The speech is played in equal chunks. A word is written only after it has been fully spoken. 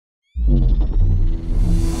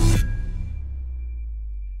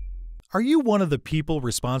Are you one of the people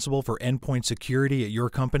responsible for endpoint security at your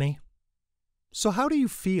company? So how do you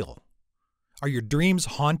feel? Are your dreams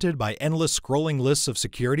haunted by endless scrolling lists of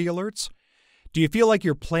security alerts? Do you feel like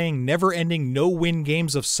you're playing never-ending no-win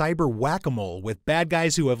games of cyber whack-a-mole with bad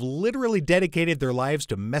guys who have literally dedicated their lives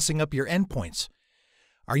to messing up your endpoints?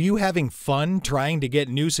 Are you having fun trying to get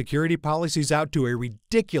new security policies out to a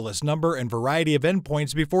ridiculous number and variety of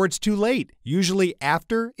endpoints before it's too late, usually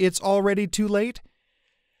after it's already too late?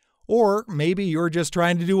 Or maybe you're just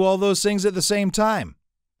trying to do all those things at the same time,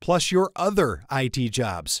 plus your other IT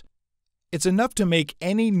jobs. It's enough to make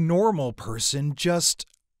any normal person just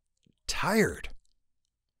tired.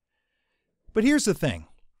 But here's the thing.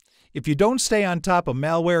 If you don't stay on top of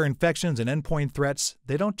malware infections and endpoint threats,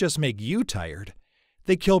 they don't just make you tired.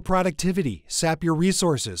 They kill productivity, sap your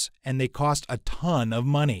resources, and they cost a ton of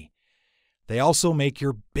money. They also make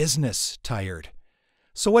your business tired.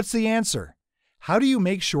 So what's the answer? How do you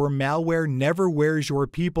make sure malware never wears your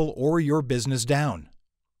people or your business down?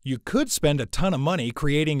 You could spend a ton of money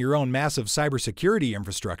creating your own massive cybersecurity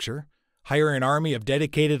infrastructure, hire an army of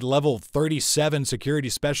dedicated level 37 security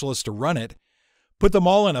specialists to run it, put them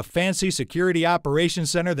all in a fancy security operations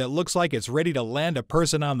center that looks like it's ready to land a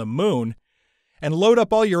person on the moon, and load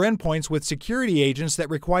up all your endpoints with security agents that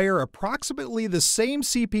require approximately the same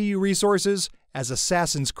CPU resources as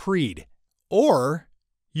Assassin's Creed. Or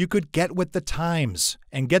you could get with the times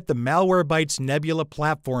and get the Malwarebytes Nebula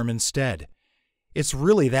platform instead. It's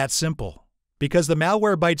really that simple, because the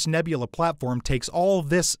Malwarebytes Nebula platform takes all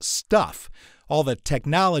this stuff, all the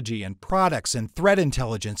technology and products and threat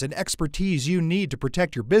intelligence and expertise you need to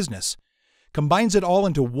protect your business, combines it all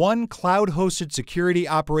into one cloud-hosted security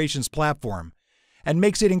operations platform, and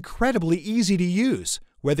makes it incredibly easy to use,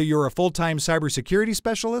 whether you're a full-time cybersecurity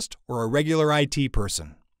specialist or a regular IT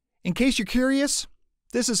person. In case you're curious,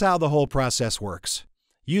 this is how the whole process works.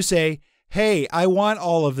 You say, "Hey, I want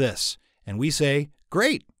all of this," and we say,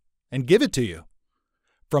 "Great," and give it to you.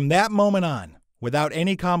 From that moment on, without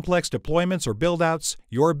any complex deployments or build-outs,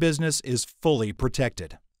 your business is fully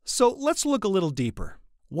protected. So let's look a little deeper.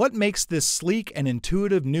 What makes this sleek and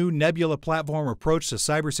intuitive new Nebula platform approach to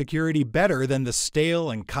cybersecurity better than the stale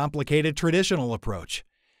and complicated traditional approach?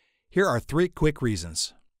 Here are 3 quick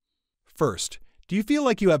reasons. First, do you feel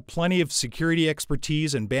like you have plenty of security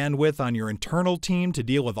expertise and bandwidth on your internal team to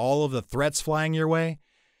deal with all of the threats flying your way?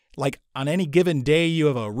 Like on any given day, you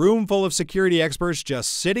have a room full of security experts just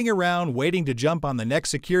sitting around waiting to jump on the next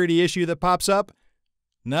security issue that pops up?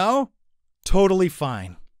 No? Totally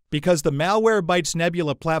fine. Because the Malwarebytes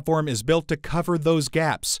Nebula platform is built to cover those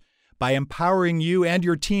gaps by empowering you and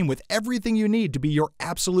your team with everything you need to be your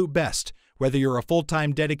absolute best, whether you're a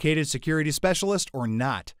full-time dedicated security specialist or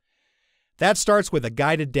not. That starts with a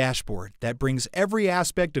guided dashboard that brings every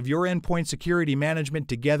aspect of your endpoint security management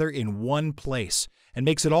together in one place and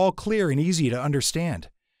makes it all clear and easy to understand.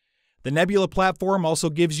 The Nebula platform also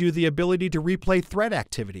gives you the ability to replay threat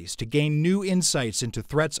activities to gain new insights into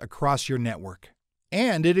threats across your network.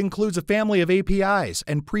 And it includes a family of APIs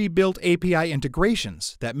and pre-built API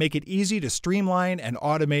integrations that make it easy to streamline and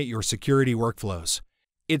automate your security workflows.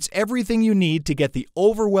 It's everything you need to get the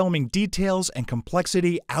overwhelming details and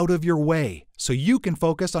complexity out of your way so you can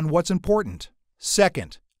focus on what's important.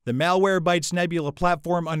 Second, the Malwarebytes Nebula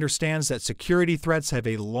platform understands that security threats have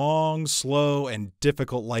a long, slow, and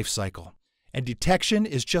difficult life cycle, and detection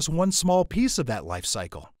is just one small piece of that life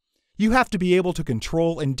cycle. You have to be able to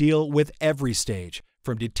control and deal with every stage,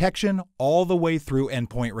 from detection all the way through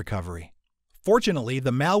endpoint recovery. Fortunately,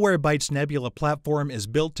 the Malwarebytes Nebula platform is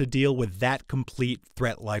built to deal with that complete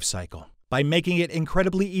threat lifecycle by making it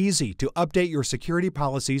incredibly easy to update your security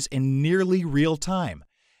policies in nearly real time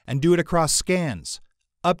and do it across scans,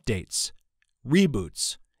 updates,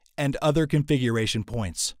 reboots, and other configuration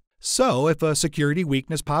points. So if a security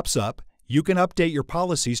weakness pops up, you can update your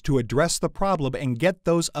policies to address the problem and get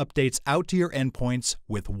those updates out to your endpoints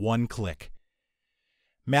with one click.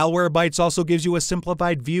 Malwarebytes also gives you a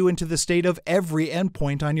simplified view into the state of every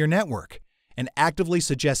endpoint on your network and actively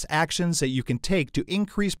suggests actions that you can take to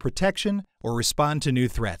increase protection or respond to new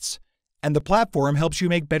threats. And the platform helps you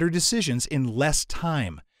make better decisions in less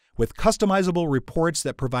time, with customizable reports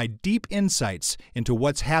that provide deep insights into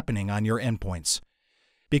what's happening on your endpoints.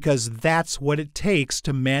 Because that's what it takes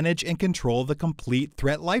to manage and control the complete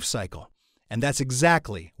threat lifecycle. And that's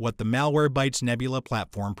exactly what the Malwarebytes Nebula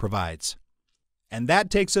platform provides. And that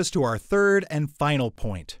takes us to our third and final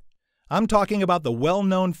point. I'm talking about the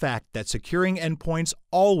well-known fact that securing endpoints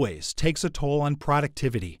always takes a toll on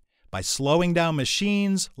productivity by slowing down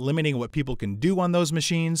machines, limiting what people can do on those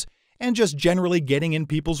machines, and just generally getting in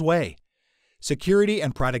people's way. Security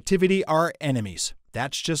and productivity are enemies.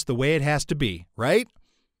 That's just the way it has to be, right?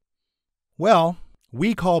 Well,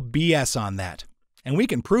 we call BS on that, and we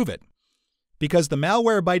can prove it. Because the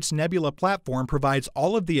Malwarebytes Nebula platform provides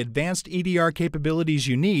all of the advanced EDR capabilities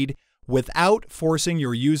you need without forcing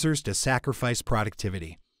your users to sacrifice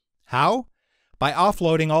productivity. How? By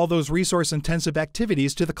offloading all those resource-intensive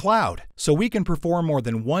activities to the cloud, so we can perform more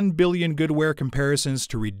than 1 billion goodware comparisons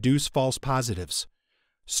to reduce false positives,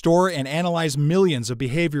 store and analyze millions of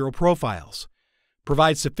behavioral profiles,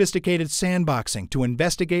 provide sophisticated sandboxing to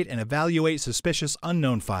investigate and evaluate suspicious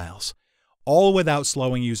unknown files, all without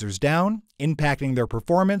slowing users down, impacting their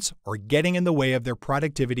performance, or getting in the way of their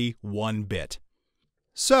productivity one bit.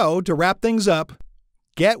 So, to wrap things up,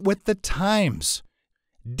 get with the times.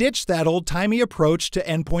 Ditch that old-timey approach to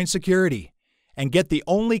endpoint security and get the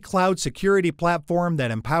only cloud security platform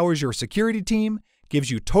that empowers your security team,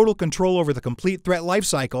 gives you total control over the complete threat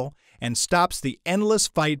lifecycle, and stops the endless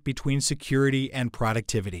fight between security and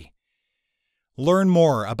productivity. Learn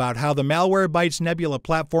more about how the Malwarebytes Nebula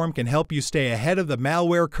platform can help you stay ahead of the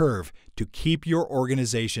malware curve to keep your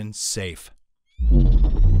organization safe.